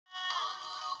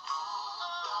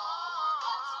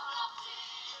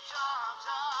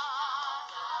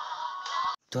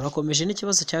Turakomeje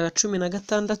n'ikibazo cya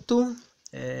 16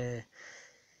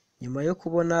 nyuma yo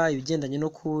kubona ibigendanye no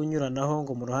kunyuranaho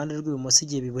ngo mu ruhande rw'ibumoso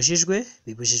igihe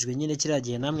bibujijwe nyine kiriya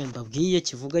gihe namwe mbabwiye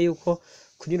kivuga yuko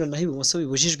kunyuranaho ibumoso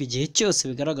bibujijwe igihe cyose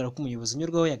bigaragara ko umuyobozi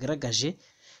unyurwaho yagaragaje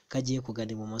kagiye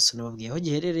kugana ibumoso. Nababwiye aho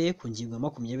giherereye ku ngingo ya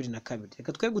 22.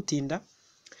 Reka twe gutinda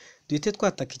duhite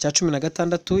twataka icya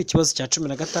 16. Ikibazo cya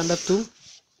 16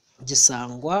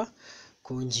 gisangwa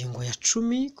ku ngingo ya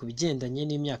 10 ku bigendanye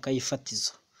n'imyaka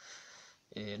y'ifatizo.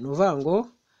 Nuvuga ngo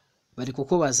bari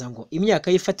kukubaza ngo imyaka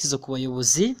y'ifatizo ku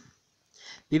bayobozi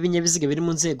b'ibinyabiziga biri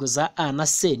mu nzego za A na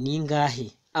C ni ingahe?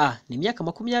 A ni imyaka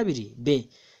 20, B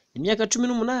ni imyaka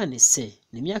 18, C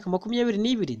ni imyaka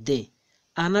 22, D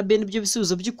A na B nibyo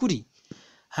bisubizo by'ukuri.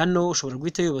 Hano ushobora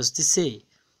guhita wibaza uti se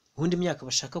ubundi imyaka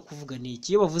bashaka kuvuga ni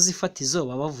iki? Iyo bavuze ifatizo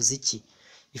baba bavuze iki?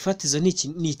 Ifatizo ni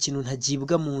ikintu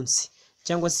ntagibwa munsi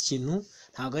cyangwa se ikintu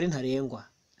ntago ari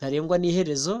ntarengwa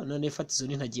n'iherezo, none ifatizo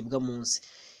ni ntagibwa munsi,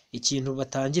 ikintu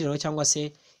batangiriraho cyangwa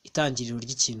se itangiriro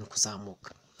ry'ikintu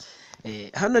kuzamuka.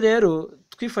 Hano rero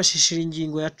twifashishije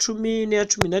ingingo ya 10 n'iya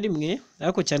 11,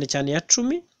 ariko cyane cyane ya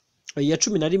 10. Iya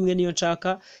 11 niyo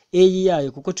nshaka A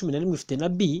yayo kuko 11 ifite na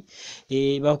B.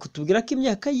 Bakutubwira ko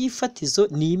imyaka y'ifatizo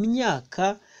ni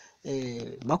imyaka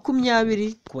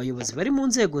 20 ku bayobozi bari mu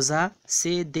nzego za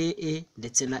C, D, E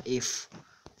ndetse na F.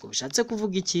 Ubwo bishatse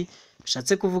kuvuga iki?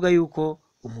 Bishatse kuvuga yuko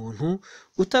umuntu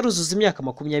utaruzuza imyaka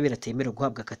 20 atemerewe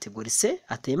guhabwa kategori C,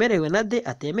 atemerewe na D,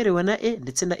 atemerewe na E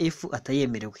ndetse na F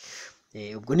atayemerewe.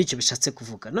 Ubwo nicyo bishatse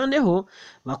kuvuga. Noneho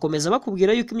bakomeza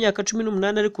bakubwira yuko imyaka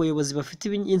 18 ari ku bayobozi bafite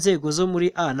inzego zo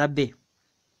muri A na B.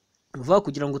 Uvuga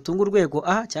kugira ngo utunge urwego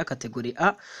A cya kategori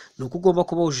A ni uko ugomba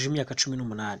kuba wujuje imyaka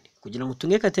 18. Kugira ngo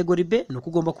utunge kategori B ni uko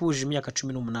ugomba kuba wujuje imyaka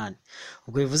 18.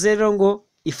 Ubwo bivuze rero ngo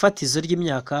ifatizo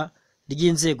ry'imyaka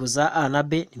ry'inzego za A na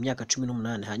B ni imyaka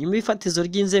 18. Hanyuma ifatizo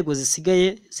ry'inzego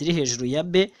zisigaye ziri hejuru ya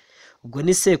B ubwo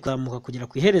ni C kuzamuka kugera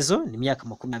ku iherezo ni imyaka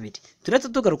 20. Turetse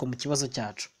tugaruka mu kibazo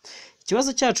cyacu.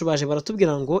 Ikibazo cyacu baje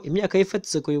baratubwira ngo imyaka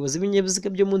y'ifatizo ku bayobozi b'ibinyabiziga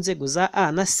byo mu nzego za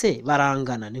A na C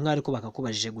barangana. Ni nk'ari ko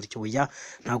bakakubajije gutyo. Oya,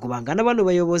 ntabwo bangana bano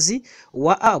bayobozi.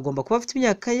 Uwa A agomba kuba afite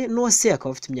imyaka ye n'uwa C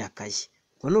akaba afite imyaka ye.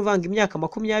 Ngo nuvanga imyaka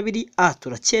 20 A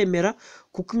turacyemera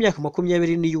kuko imyaka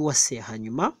 20 ni y'uwa C.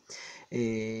 Hanyuma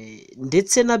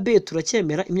ndetse na B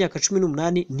turacyemera imyaka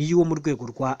 18 ni y'uwo mu rwego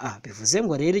rwa A. Bivuze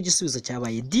ngo rero igisubizo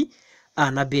cyabaye D.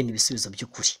 A na B ni ibisubizo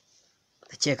by'ukuri.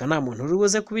 Ndakeka nta muntu uri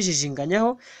buze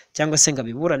kubijijinganyaho cyangwa se ngo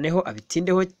abiburaneho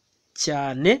abitindeho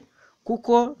cyane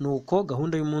kuko nuko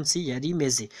gahunda y'umunsi yari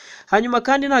imeze. Hanyuma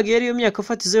kandi ntabwo yari iyo myaka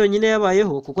fatizo yonyine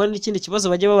yabayeho kuko hari n'ikindi kibazo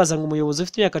bajya babaza ngo umuyobozi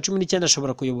ufite imyaka 19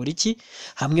 ashobora kuyobora iki?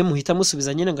 Hamwe muhita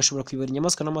musubiza nyine ngo ashobora kuyobora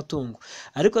inyamaswa n'amatungo.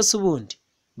 Ariko se ubundi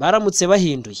baramutse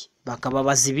bahinduye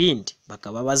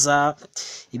bakababaza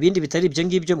ibindi bitari ibyo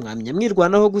ngibyo mwamenya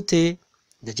mwirwanaho gute?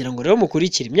 Ndagira ngo rero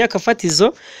mukurikire imyaka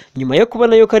fatizo nyuma yo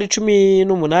kubona yuko ari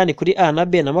 18 kuri A na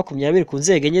B na 20 ku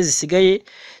nzego enye zisigaye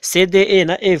C, D, E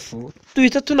na F.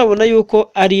 Duhita tunabona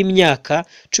yuko ari imyaka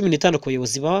 15 ku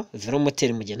bayobozi ba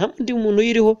velomoteri mu gihe nta mundi muntu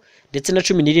yiriho ndetse na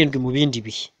 17 mu bindi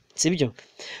bihe, sibyo?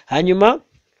 Hanyuma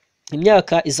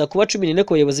imyaka iza kuba 14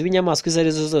 ku bayobozi b'inyamaswa izo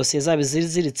arizo zose zaba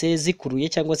ziziritse zikuruye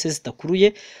cyangwa se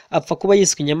zitakuruye apfa kuba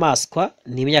yiswe inyamaswa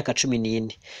ni imyaka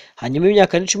 14. Hanyuma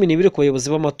imyaka ni 12 ku bayobozi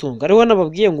b'amatungo. Ariho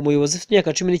nababwiye ngo umuyobozi ufite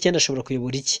imyaka 19 ashobora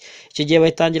kuyobora iki? Icyo gihe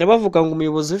bayitangira bavuga ngo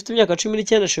umuyobozi ufite imyaka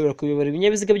 19 ashobora kuyobora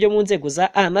ibinyabiziga byo mu nzego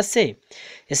za A na C.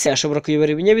 Ese ashobora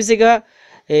kuyobora ibinyabiziga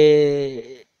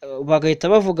bagahita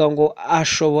bavuga ngo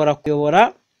ashobora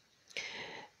kuyobora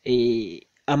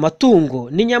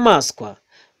amatungo n'inyamaswa.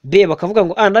 B bakavuga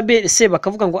ngo A na B, C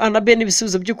bakavuga ngo A na B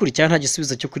n'ibisubizo by'ukuri cyangwa nta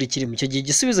gisubizo cyo kuri kirimo. Icyo gihe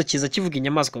igisubizo kiza kivuga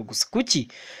inyamaswa gusa. Kuki?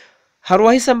 Hari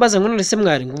wahise ambaza ngo none se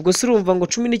mwari ngo ubwo surumva ngo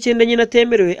 19 nyine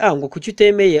atemerewe A, ngo kuki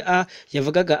utemeye A?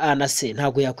 Yavugaga A na C.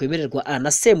 Ntabwo yakwemererwa A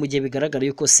na C mu gihe bigaragara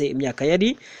yuko C imyaka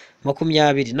yari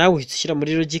 20. Nawe uhita ushyira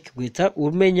muri logic guhita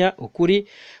umenya ukuri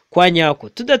kwa nyako.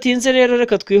 Tudatinze rero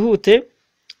reka twihute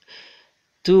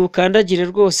tukandagire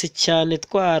rwose cyane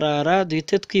twarara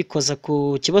duhite twikoza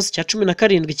ku kibazo cya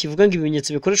 17 kivuga ngo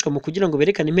ibimenyetso bikoreshwa mu kugira ngo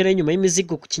berekane impera y'inyuma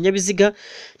y'imizigo ku kinyabiziga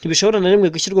ntibishobora na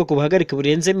rimwe gushyirwa ku buhagarike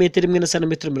burenze metero 1 na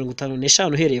santimetero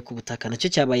 55 uhereye ku butaka. Nacyo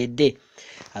cyabaye D.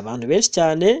 Abantu benshi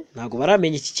cyane ntago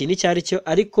baramenya iki kintu icyo ari cyo,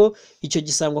 ariko icyo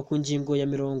gisangwa ku ngingo ya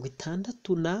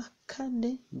 64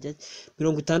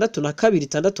 62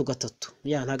 63.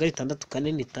 Ya ntago ari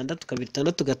 64 ni 62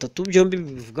 63 byombi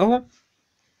bivugaho.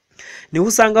 Niho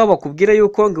usanga bakubwira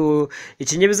yuko ngo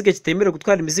ikinyabiziga kitemerewe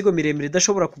gutwara imizigo miremire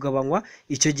idashobora kugabanywa.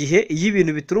 Icyo gihe iyo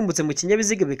ibintu biturumbutse mu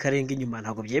kinyabiziga bikarenga inyuma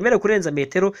ntabwo byemerewe kurenza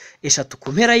metero 3 ku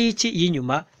mpera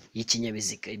y'inyuma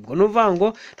y'ikinyabiziga. Ubwo nuvuga ngo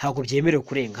ntabwo byemerewe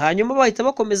kurenga. Hanyuma bahita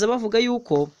bakomeza bavuga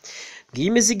yuko ngiyi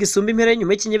imizigo isumba impera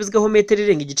y'inyuma y'ikinyabiziga aho metero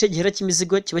irenga igice gihera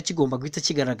cy'imizigo kiba kigomba guhita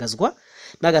kigaragazwa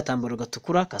n'agatambaro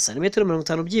gatukura ka santimetero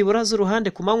 50 byibura z'uruhande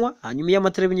ku manywa. Hanyuma iyo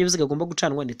amatara y'ibinyabiziga agomba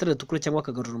gucanwa n'itara ritukura cyangwa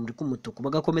akagarura rumuri k'umutuku.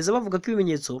 Bagakomeza bavuga ko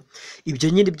ibimenyetso ibyo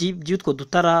nyine by'utwo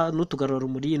dutara n'utugarura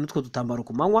rumuri n'utwo dutambaro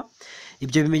ku manywa,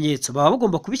 ibyo bimenyetso baba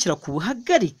bagomba kubishyira ku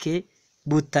buhagarike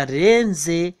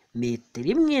butarenze metero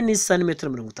imwe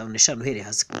n'isantimetero 55 uhereye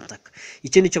hasi ku butaka.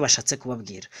 Icyo nicyo bashatse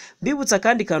kubabwira. Mbibutsa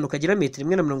kandi kantu kagira metero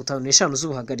 1.55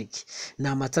 z'ubuhagarike ni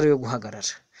amatara yo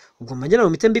guhagarara. Ubwo magena mu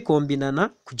mitembi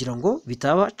kombinana kugira ngo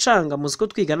bitabacanga muzi ko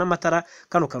twiga n'amatara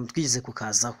kano kantu twigize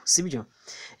kukazaho, sibyo?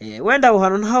 Wenda aho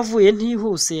hantu ntahavuye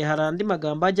ntihuse hari andi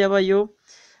magambo ajya bayo,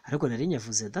 ariko nari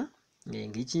nyavuze da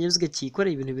ikinyabiziga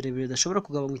cyikoreye ibintu birebire bidashobora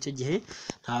kugabanywa icyo gihe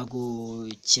ntago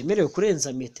cyemerewe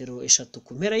kurenza metero 3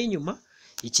 ku mpera y'inyuma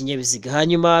ikinyabiziga.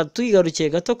 Hanyuma tuyigarukiye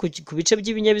gato ku bice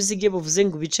by'ibinyabiziga bavuze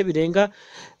ngo ibice birenga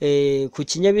ku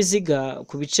kinyabiziga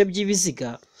ku bice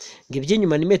by'ibiziga ngo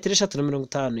iby'inyuma ni metero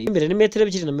 350, imbere ni metero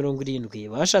 270.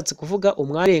 Bashatse kuvuga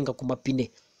umwarenga ku mapine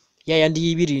yandi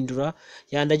yibirindura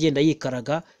yandi agenda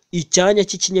yikaraga icyanya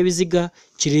cy'ikinyabiziga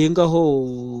kirengaho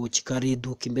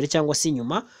kikareduka imbere cyangwa se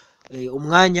inyuma,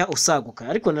 umwanya usaguka.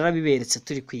 Ariko narabiberetse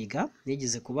turi kwiga,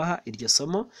 nigeze kubaha iryo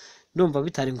somo, ndumva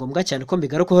bitari ngombwa cyane ko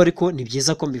mbigarukaho, ariko ni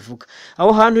byiza ko mbivuga.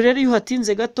 Aho hantu rero iyo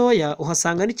hatinze gatoya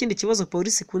uhasanga n'ikindi kibazo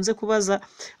polisi kunze kubaza,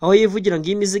 aho yivugira ngo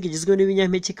imizigo igizwe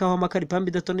n'ibinyampeke kaho amakara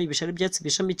ipambi idatonoye ibishari byatsi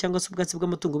bishami cyangwa se ubwatsi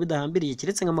bw'amatungo bidahambiriye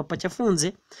keretse nk'amapaki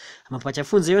afunze. Amapaki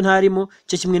afunze yo ntarimo,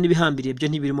 cyo kimwe n'ibihambiriye byo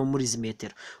ntibirimo muri izi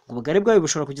metero. Ubugari bwayo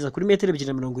bushobora kugeza kuri metero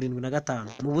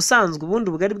 275. Mu busanzwe ubundi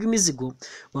ubugari bw'imizigo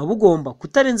buba bugomba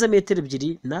kutarenza metero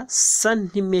 2 na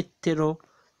santimetero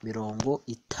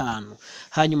 50.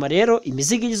 Hanyuma rero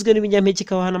imizigo igizwe n'ibinyampeke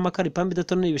kaho hana amakara ipambi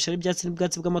idatonoye ibishari byatsi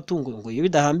n'ubwatsi bw'amatungo ngo iyo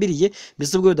bidahambiriye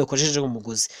mbese ubwo bidakoresheje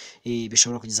umugozi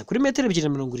bishobora kugeza kuri metero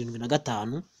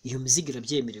 275. Iyo mizigo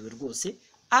irabyemerewe rwose,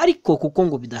 ariko kuko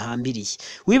ngo bidahambiriye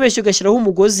wibeshye ugashyiraho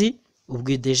umugozi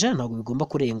ubwo deja ntabwo bigomba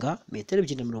kurenga metero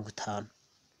 250.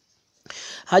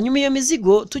 Hanyuma iyo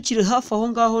mizigo tukiri hafi aho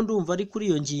ngaho ndumva ari kuri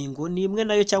iyo ngingo ni imwe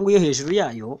nayo cyangwa iyo hejuru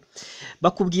yayo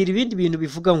bakubwira ibindi bintu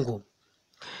bivuga ngo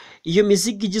iyo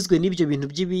mizigo igizwe n'ibyo bintu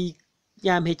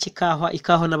by'ibinyampeke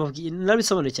ikawa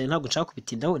nabisobanuye cyane ntabwo nshaka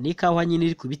kubitindaho. Ni ikawa nyine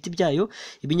iri ku biti byayo,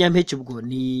 ibinyampeke ubwo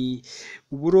ni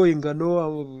uburo, ingano,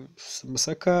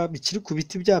 amasaka bikiri ku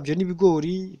biti byabyo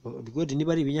n'ibigori. Ibigori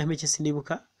niba ari ibinyampeke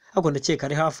sinibuka, ahubwo ndakeka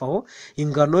ari hafi aho.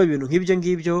 Ingano, ibintu nk'ibyo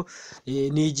ngibyo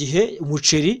ni igihe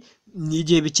umuceri ni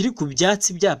igihe bikiri ku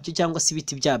byatsi byabyo cyangwa se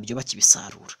ibiti byabyo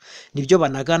bakibisarura, nibyo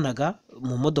banaganaga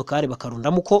mu modokari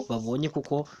bakarundamo uko babonye,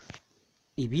 kuko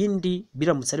ibindi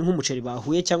biramutse ari nk'umuceri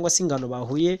bahuye cyangwa se ingano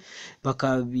bahuye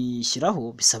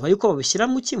bakabishyiraho bisaba yuko babishyira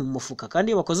mu mufuka, kandi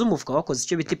iyo bakoze umufuka bakoze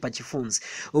icyo bita ipaki ifunze.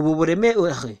 Ubu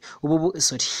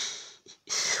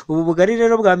bugari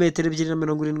rero bwa metero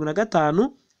 275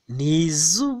 ni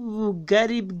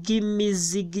iz'ubugari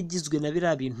bw'imizigo igizwe na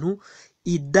biriya bintu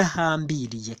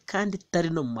idahambiriye kandi itari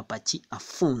no mu mapaki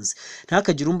afunze.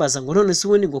 Ntakagira umbaza ngo none se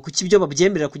ubundi ngo kuki ibyo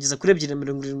babyemerera kugeza kuri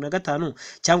 275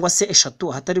 cyangwa se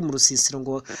 3 hatari mu rusisiro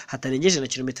ngo hatarengeje na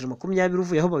kilometero 20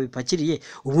 uvuye aho babipakiriye,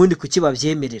 ubundi kuki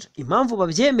babyemerera? Impamvu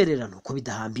babyemerera nuko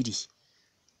bidahambiriye.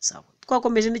 Sawa,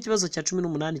 twakomeje n'ikibazo cya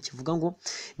 18 kivuga ngo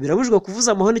birabujwe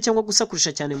kuvuza amahoni cyangwa gusakurisha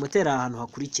cyane motera ahantu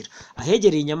hakurikira: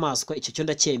 ahegereye inyamaswa, icyo cyo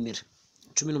ndacyemera.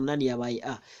 18 yabaye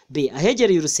A. B.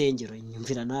 Ahegereye urusengero,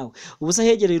 nyumvira nawe. Ubusa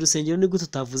ahegereye urusengero ni gute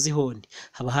utavuze ihoni?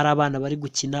 Haba hari abana bari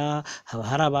gukina, haba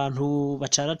hari abantu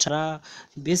bacaracara,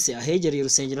 mbese ahegereye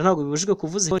urusengero ntabwo bibujijwe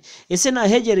kuvuza ihoni. Ese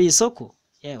nahegereye isoko?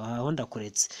 Yewe aho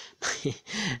ndakuretse.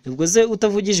 Ubwo ze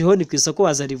utavugije ihoni ku isoko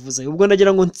wazarivuza. Ubwo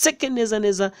nagira ngo nseke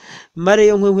neza mare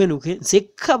yo nkwenuke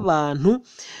nseka abantu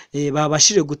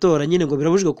babashire gutora nyine ngo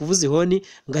birabujijwe kuvuza ihoni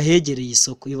ngahegereye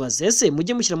isoko. Ibaze ese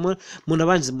mujye mushyira mu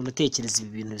nabanze mu natekereza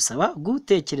ibi bintu bisaba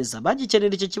gutekereza.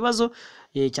 Bagikenera icyo kibazo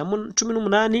cya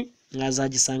 18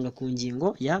 mwazagisanga ku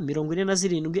ngingo ya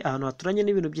 47 ahantu haturanye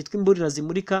n'ibintu byitwa imburira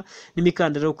zimurika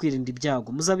n'imikandara yo kwirinda ibyago.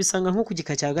 Muzabisanga nko ku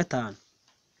gika cya 5.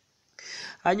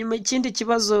 Hanyuma ikindi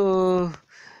kibazo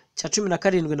cya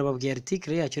 17 nababwiye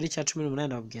article yacyo ni cya 18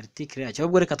 nababwiye article yacyo.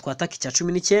 Ahubwo reka twataka icya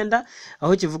 19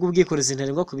 aho kivuga ubwikorezi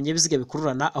ntarengwa ku binyabiziga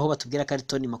bikururana, aho batubwira ko ari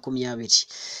toni 20.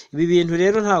 Ibi bintu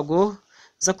rero ntago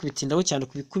za kubitindaho cyane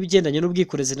kubigendanye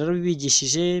n'ubwikorezi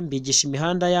narabibigishije. Mbigisha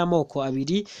imihanda y'amoko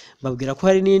 2, babwira ko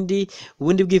hari n'indi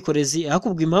ubundi bwikorezi.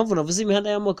 Hakubwa impamvu navuze imihanda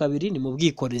y'amoko 2 ni mu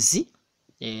bwikorezi.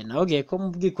 Nababwiye ko mu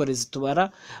bwikorezi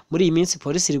tubara muri iyi minsi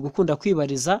polisi iri gukunda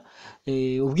kwibariza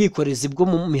ubwikorezi bwo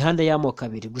mu mihanda y'amoko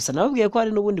 2 gusa. Nababwiye ko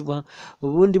hari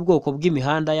n'ubundi bwoko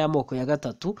bw'imihanda y'amoko ya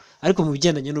 3, ariko mu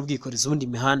bigendanye n'ubwikorezi ubundi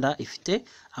imihanda ifite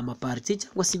amaparti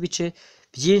cyangwa se ibice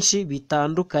byinshi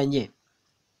bitandukanye.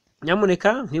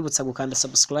 nyamuneka nkwibutsa gukanda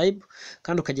subscribe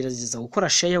kandi ukagerageza gukora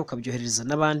share ukabyohereza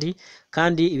n'abandi.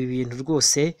 Kandi ibi bintu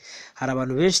rwose hari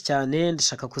abantu benshi cyane,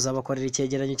 ndashaka kuzabakorera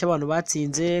icyegeranyo cy'abantu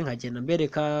batsinze, nkagenda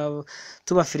mbereka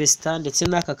tuba felicita, ndetse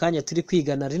n'aka kanya turi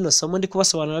kwigana rino somo ndi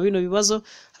kubasobanurira bino bibazo.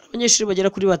 Hari abanyeshuri bagera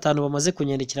kuri 5 bamaze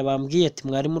kunyandikira bambwiye ati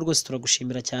mwarimu rwose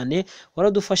turagushimira cyane,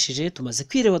 waradufashije, tumaze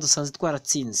kwireba dusanze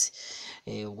twaratsinze.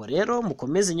 Ubwo rero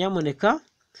mukomeze nyamuneka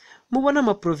mubona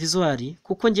ama provisoire,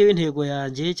 kuko ngewe intego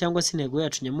yanjye cyangwa se intego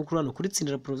yacu nyamukuru hano kuri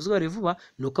tsindira provisoire vuba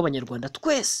nuko abanyarwanda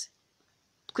twese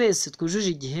twujuje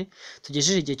igihe,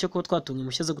 tugejeje igihe cyo kuba twatunga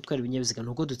impushya zo gutwara ibinyabiziga,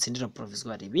 nuko dutsindira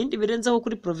provisoire. Ibindi birenzeho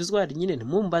kuri provisoire nyine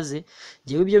ntimumbaze,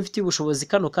 ngewe ibyo mfite ubushobozi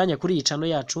kano kanya kuri iyi channel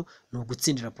yacu ni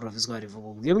ugutsindira provisoire vuba.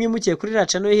 Ubwo mwimukiye kuri iriya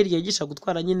channel hirya yigisha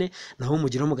gutwara nyine, naho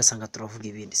mugiro mugasanga turavuga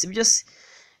ibindi, sibyo se?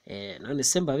 None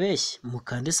se mbabeshye,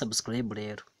 mukande subscribe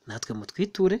rero, natwe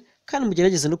mutwiture kandi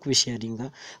mugerageze no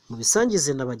kubisharinga,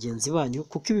 mubisangize na bagenzi banyu,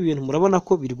 kuko ibi bintu murabona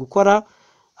ko biri gukora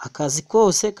akazi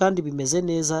kose kandi bimeze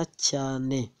neza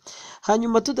cyane.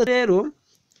 Hanyuma rero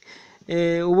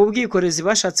ubu bwikorezi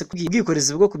bashatse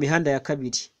ubwikorezi bwo ku mihanda ya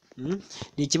kabiri,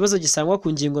 ni ikibazo gisangwa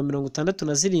ku ngingo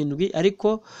 67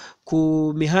 ariko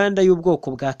ku mihanda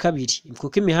y'ubwoko bwa kabiri,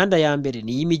 kuko imihanda ya mbere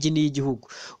ni y'imijyi n'iy'igihugu.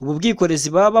 Ubu bwikorezi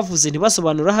baba bavuze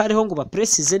ntibasobanura hariho ngo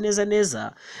bapresize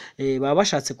neza, baba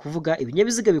bashatse kuvuga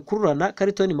ibinyabiziga bikururana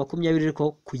karitoni 20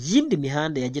 ariko ku yindi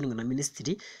mihanda yagenwe na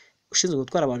minisitiri ushinzwe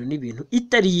gutwara abantu n'ibintu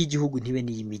itari y'igihugu ntibe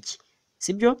n'iy'imijyi,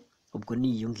 sibyo? Ubwo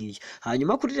ni iyo ngiyo.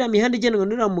 Hanyuma kuri iriya mihanda igenwe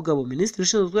n'uriya mugabo minisitiri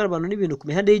ushinzwe gutwara abantu n'ibintu ku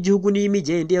mihanda y'igihugu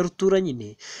n'iy'imijyi indi ya rutura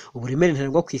nyine, uburemere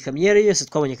ntarengwa ku ikamyo yose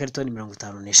twabonye karitoni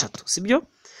 53, sibyo?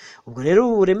 Ubwo rero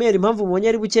uburemere impamvu mubonye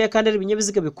ari bukeya kandi ari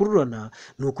ibinyabiziga bikururana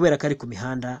ni ukubera ko ari ku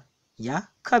mihanda ya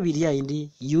kabiri ya indi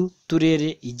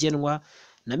y'uturere igenwa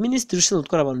na minisitiri ushinzwe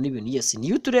gutwara abantu n'ibintu. Yes, ni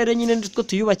y'uturere nyine nitwo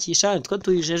tuyubakisha, nitwo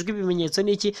tuyijejwe ibimenyetso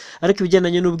n'iki, ariko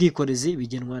ibigendanye n'ubwikorezi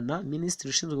bigenwa na minisitiri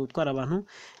ushinzwe gutwara abantu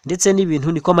ndetse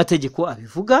n'ibintu, niko amategeko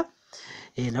abivuga.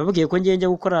 Nababwiye ko njya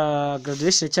gukora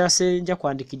graduation cyangwa se njya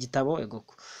kwandika igitabo,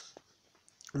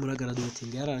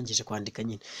 umuragraduating yarangije kwandika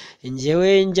nyine,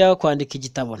 ngewe njya kwandika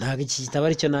igitabo, ntabwo iki gitabo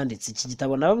aricyo nanditse. Iki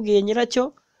gitabo nababwiye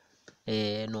nyiracyo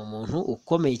ni umuntu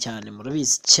ukomeye cyane,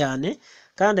 murabizi cyane,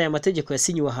 kandi aya mategeko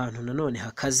yasinyiwe ahantu nanone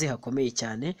hakaze hakomeye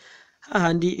cyane,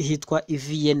 hahandi hitwa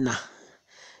Vienna.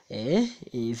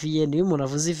 Vienna, iyo umuntu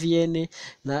avuze Vienna,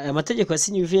 aya mategeko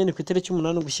yasinyiwe Vienna ku itariki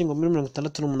 8 Ugushyingo muri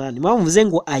 1968. Impamvu mvuze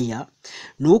ngo aya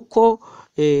nuko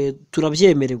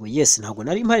turabyemerewe. Yes, ntabwo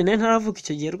nari mpari, nari ntaravuka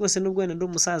icyo gihe rwose, nubwo wenda ndi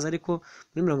umusaza, ariko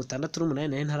muri 1968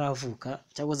 nari ntaravuka,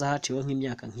 cyangwa za haciwe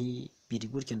nk'imyaka nk'ibiri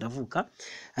gutyo ndavuka.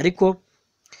 Ariko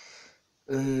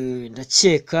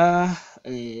ndakeka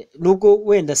nubwo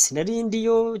wenda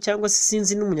sinarindiyo cyangwa se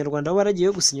sinzi n'umunyarwanda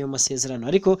waragiye gusinya mu masezerano,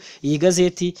 ariko iyi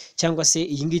gazeti cyangwa se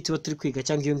iyi ngiyi tuba turi kwiga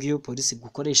cyangwa iyo ngiyo polisi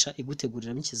gukoresha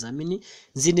iguteguriramo ikizamini,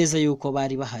 nzi neza yuko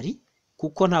bari bahari,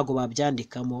 kuko ntago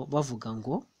babyandikamo bavuga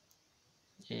ngo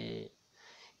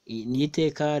ni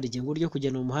iteka rigenga uburyo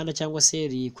kugenda mu muhanda cyangwa se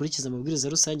rikurikiza amabwiriza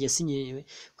rusange yasinyiwe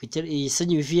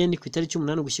Vienna ku itariki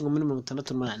 8 Ugushyingo muri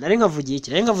 1968. Nari nkavugiye iki?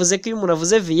 Nari nkavuze ko iyo umuntu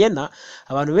avuze Vienna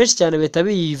abantu benshi cyane bahita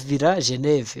biyivira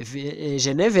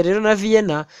Geneve rero na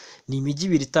Vienna ni imijyi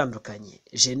ibiri itandukanye.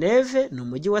 Geneve ni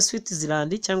umujyi wa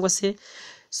Switzerland cyangwa se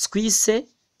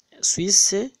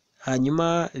Suisse,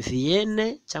 hanyuma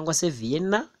Vienne cyangwa se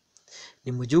Vienna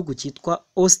ni mu gihugu cyitwa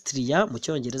Austria mu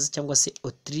cyongereza cyangwa se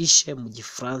Autriche mu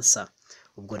gifaransa.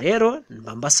 Ubwo rero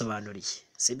mba mbasobanuriye,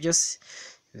 sibyo se?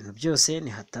 Ibintu byose ni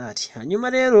hatari. Hanyuma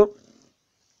rero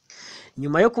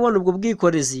nyuma yo kubona ubwo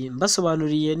bwikorezi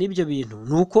mbasobanuriye n'ibyo bintu,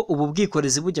 nuko ubu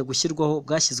bwikorezi bujya gushyirwaho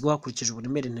bwashyizweho hakurikije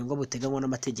uburemere ntarengwa buteganywa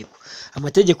n'amategeko.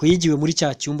 Amategeko yigiwe muri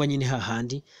cya cyumba nyine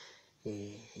hahandi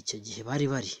icyo gihe bari.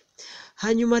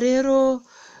 Hanyuma rero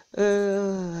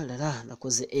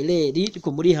nakoze ereri,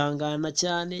 ariko murihangana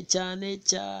cyane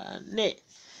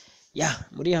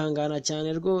murihangana cyane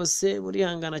rwose,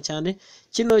 murihangana cyane.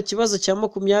 Kino kibazo cya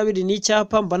 20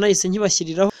 n'icyapa mba nahise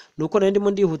nkibashyiriraho, nuko nari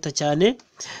ndimo ndihuta cyane,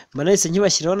 mba nahise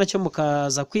nkibashyiriraho nacyo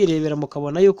mukaza kwirebera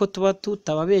mukabona yuko tuba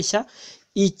tutababeshya.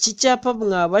 Iki cyapa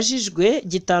mwabajijwe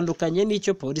gitandukanye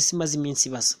n'icyo polisi imaze iminsi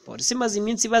ibaza. Polisi imaze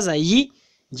iminsi ibaza iyi,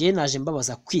 ngiye naje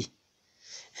mbabaza kwi.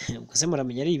 Ubwo se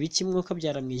muramenya ari ibiki mwuka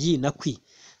byaramwe yi na kwi.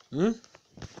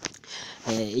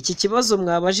 Iki kibazo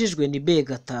mwabajijwe ni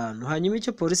B5, hanyuma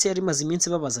icyo polisi yari imaze iminsi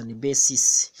babaza ni B6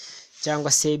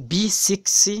 cyangwa se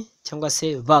B6 cyangwa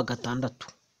se B6.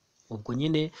 Ubwo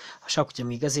nyine ashaka kujya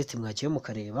mu igazeti mwagiye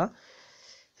mukareba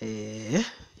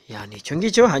yani icyo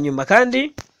ngicyo. Hanyuma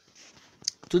kandi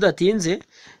tudatinze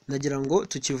nagira ngo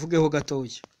tukivugeho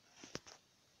gatoya.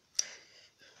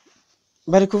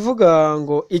 Bari kuvuga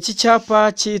ngo iki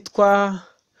cyapa cyitwa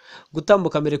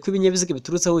gutambuka mbere kw'ibinyabiziga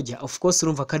biturutse aho ujya, of course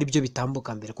urumva ko ari byo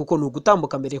bitambuka mbere, kuko ni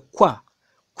ugutambuka mbere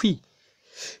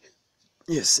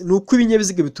yes, ni uko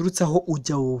ibinyabiziga biturutse aho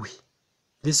ujya wowe.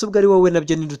 Mbese ubwo ari wowe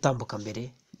nabyo ni utambuka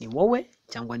mbere, ni wowe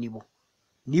cyangwa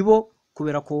nibo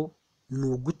kubera ko ni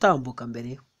ugutambuka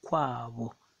mbere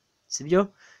kwabo, sibyo?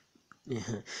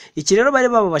 Iki rero bari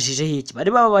bababajije iki?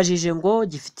 Bari bababajije ngo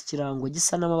gifite ikirango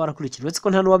gisa n'amabara akurikira. Uretse ko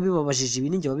nta n'uwabibabajije, ibi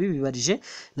ninjye wabibibarije.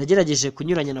 Nagerageje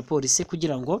kunyuranya na polisi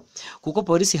kugira ngo, kuko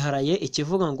polisi haraye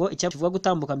ikivuga ngo icyavuga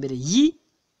gutambuka mbere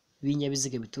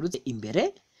y'ibinyabiziga biturutse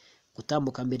imbere,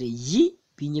 gutambuka mbere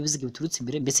y'ibinyabiziga biturutse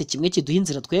imbere, mbese kimwe kiduha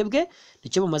inzira twebwe,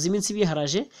 nicyo bamaze iminsi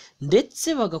biharaje,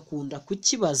 ndetse bagakunda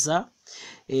kukibaza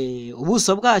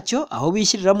ubuso bwacyo, aho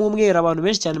bishyiriramo umweru abantu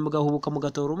benshi cyane mugahubuka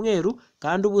mugatora umweru,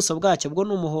 kandi ubuso bwacyo bwo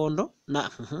ni umuhondo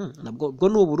bwo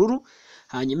ni ubururu.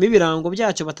 Hanyuma ibirango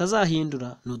byacyo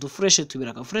batazahindura ni udufureshi tubiri,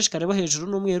 agafureshi kareba hejuru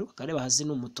n'umweru, akareba hasi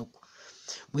n'umutuku.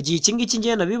 Mu gihe iki ngiki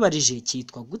ngiye nabibarije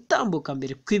cyitwa gutambuka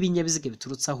mbere kw'ibinyabiziga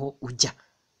biturutse aho ujya.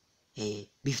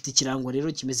 Bifite ikirango rero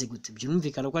kimeze gute?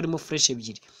 Byumvikana ko harimo fureshi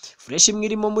ebyiri. Fureshi imwe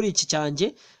irimo muri iki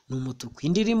cyanjye ni umutuku,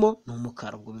 indi irimo ni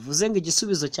umukara. Ubwo bivuze ngo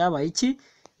igisubizo cyabaye iki?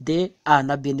 D, A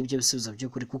na B nibyo bisubizo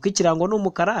by'ukuri, kuko ikirango ni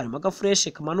umukara, harimo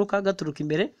agafureshi kamanuka gaturuka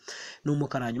imbere ni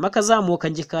umukara, hanyuma akazamuka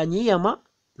kanyiyama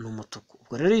ni umutuku.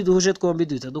 Ubwo rero iyo duhuje twombi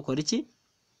duhita dukora iki?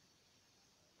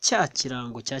 Cya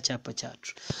kirango cya cyapa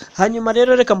cyacu. Hanyuma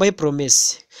rero reka mbahe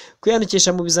promesse.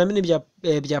 Kwiyandikisha mu bizamini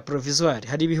bya provisoire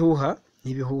hari ibihuha,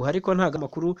 ni ibihuha ariko ntago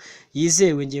amakuru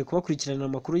yizewe. Ngiye kubakurikirana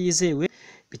amakuru yizewe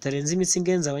bitarenze iminsi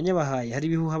ingenzi abanyabahaye. Hari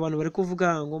ibihuha abantu bari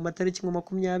kuvuga ngo matariki ngo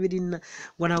 20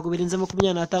 ngo ntago birenze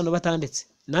 25 batanditse.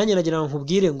 Nanjye nagira ngo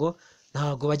nkubwire ngo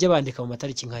ntago bajya bandika mu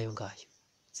matariki nkayo ngayo,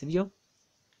 sibyo?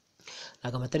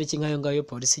 Ntago amatariki nkayo ngayo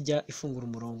polisi ijya ifungura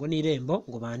umurongo n'irembo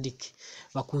ngo bandike.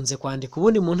 Bakunze kwandika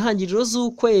ubundi mu ntangiriro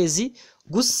z'ukwezi,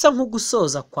 gusa nko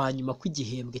gusoza kwa nyuma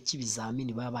kw'igihembwe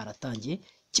cy'ibizamini baba baratangiye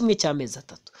kimwe cy'amezi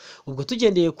 3. Ubwo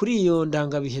tugendeye kuri iyo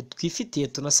ndangabihe twifitiye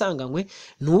tunasanganywe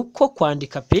nuko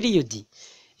kwandika period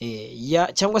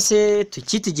cyangwa se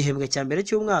tukita igihembwe cya mbere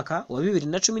cy'umwaka wa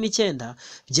 2019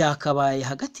 byakabaye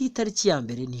hagati y'itariki ya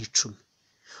mbere n'10.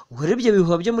 Ubwo rero ibyo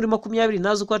bihuha byo muri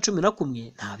 20 z'ukwa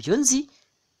 11 ntabyo nzi.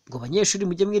 Ngo banyeshuri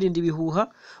mujye mwirinda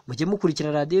ibihuha, mujye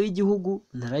mukurikira radio y'igihugu,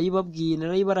 narayibabwiye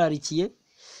narayibararikiye.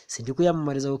 Sindi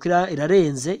kuyamamariza kuko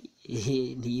irarenze,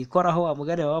 ntiyikoraho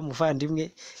amugare wa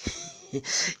muvandimwe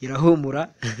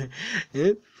irahumura.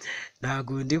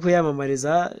 Ntago ndi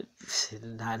kuyamamariza,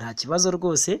 nta kibazo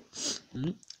rwose.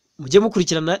 Mujye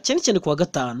mukurikirana cyane kuwa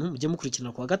gatanu, mujye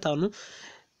mukurikirana kuwa gatanu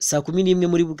saa 11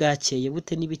 muri bwakeye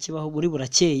bute nibikibaho muri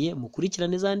burakeye,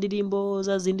 mukurikirane za ndirimbo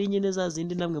za zindi nyine za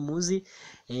zindi namwe muzi,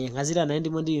 nka zira na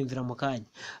ndimo ndiyumvira mu kanya.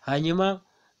 Hanyuma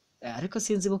ariko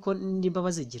sinzi uko ndimba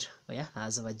bazigira, oya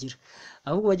ntaza bagira,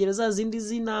 ahubwo bagira za zindi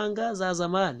zinanga za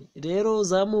zamani. Rero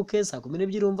uzamuke saa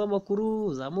 12 urumva amakuru,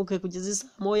 uzamuke kugeza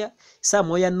saa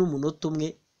moya n'umunota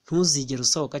umwe, ntuzigera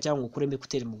usohoka cyangwa ukureme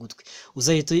kutera mu gutwi.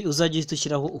 Uzajya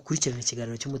ushyiraho ukurikirana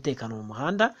ikiganiro cy'umutekano mu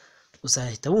muhanda,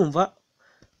 uzahita wumva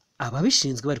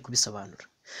ababishinzwe bari kubisobanura.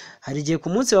 Hari igihe ku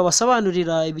munsi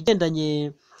babasobanurira ibigendanye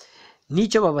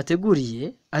n'icyo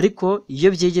babateguriye, ariko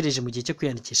iyo byegereje mu gihe cyo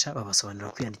kwiyandikisha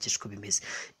babasobanurira kwiyandikisha uko bimeze.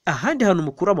 Ahandi hantu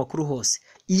mukuru amakuru hose,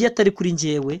 iyo atari kuri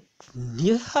njyewe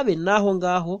ntihabe naho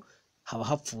ngaho haba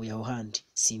hapfuye aho handi.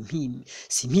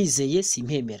 Simpizeye,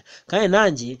 simpemera, kandi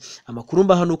nanjye amakuru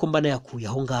mbaha nuko mba nayakuye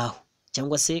aho ngaho,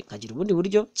 cyangwa se nkagira ubundi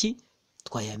buryo ki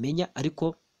twayamenya,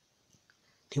 ariko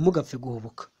ntimugapfe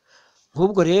guhubuka.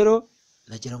 Nk'ubwo rero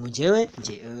nagira ngo njyewe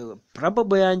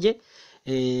probable yanjye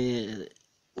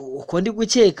uko ndi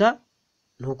gukeka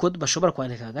nuko bashobora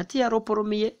kwandika hagati ya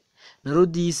Roporomiye na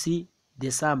Rodisi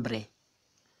Desambre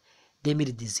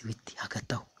 2018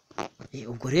 hagati aho.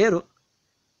 Ubwo rero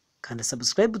kandi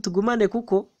subscribe tugumane,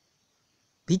 kuko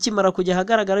bikimara kujya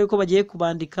hagaragara yuko bagiye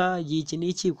kubandika iki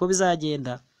n'iki uko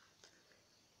bizagenda,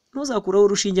 ntuzakuraho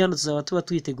urushinge hano, tuzaba tuba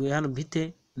twiteguye hano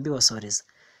mbite mbibasoreza.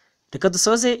 Reka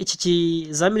dusoze iki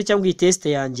kizamini cyangwa iyi test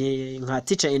yanjye nka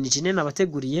Teacher N.G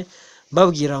nabateguriye,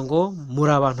 babwira ngo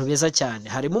muri abantu beza cyane.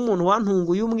 Harimo umuntu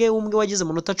wantunguye umwe wagize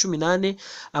amanota 18,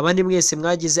 abandi mwese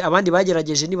mwagize, abandi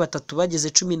bagerageje ni 3 bageze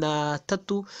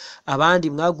 13, abandi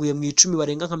mwaguye mu 10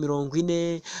 barenga nka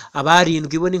 40,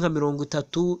 abarindwi bo ni nka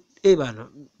 30. Bana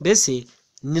mbese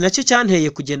ni nacyo cyanteye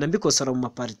kugenda mbikosora mu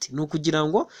maparti, no kugira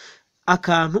ngo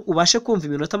akantu ubashe kumva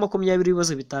iminota 20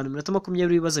 ibibazo 5, iminota 20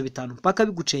 ibibazo 5 mpaka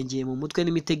bigucengeye mu mutwe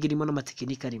n'imitego irimo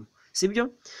n'amatekinike arimo, sibyo?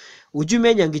 Ujye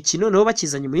umenya ngo iki noneho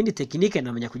bakizanye mu yindi tekinike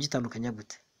namenya kugitandukanya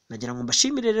gute. Nagira ngo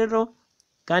mbashimire rero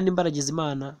kandi mbaragize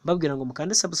Imana mbabwira ngo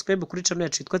mukande subscribe kuri channel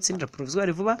yacu yitwa Tsindira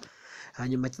Provisoire vuba,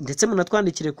 hanyuma ndetse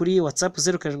munatwandikire kuri WhatsApp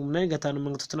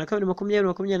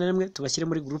 0785522021 tubashyire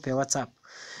muri groupe ya WhatsApp.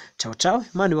 Ciao ciao,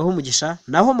 Imana ibahe umugisha.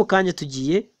 Naho mukanye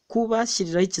tugiye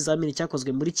kubashyiriraho ikizamini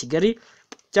cyakozwe muri Kigali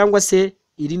cyangwa se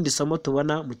irindi somo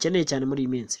tubona mukeneye cyane muri iyi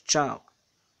minsi. Ciao.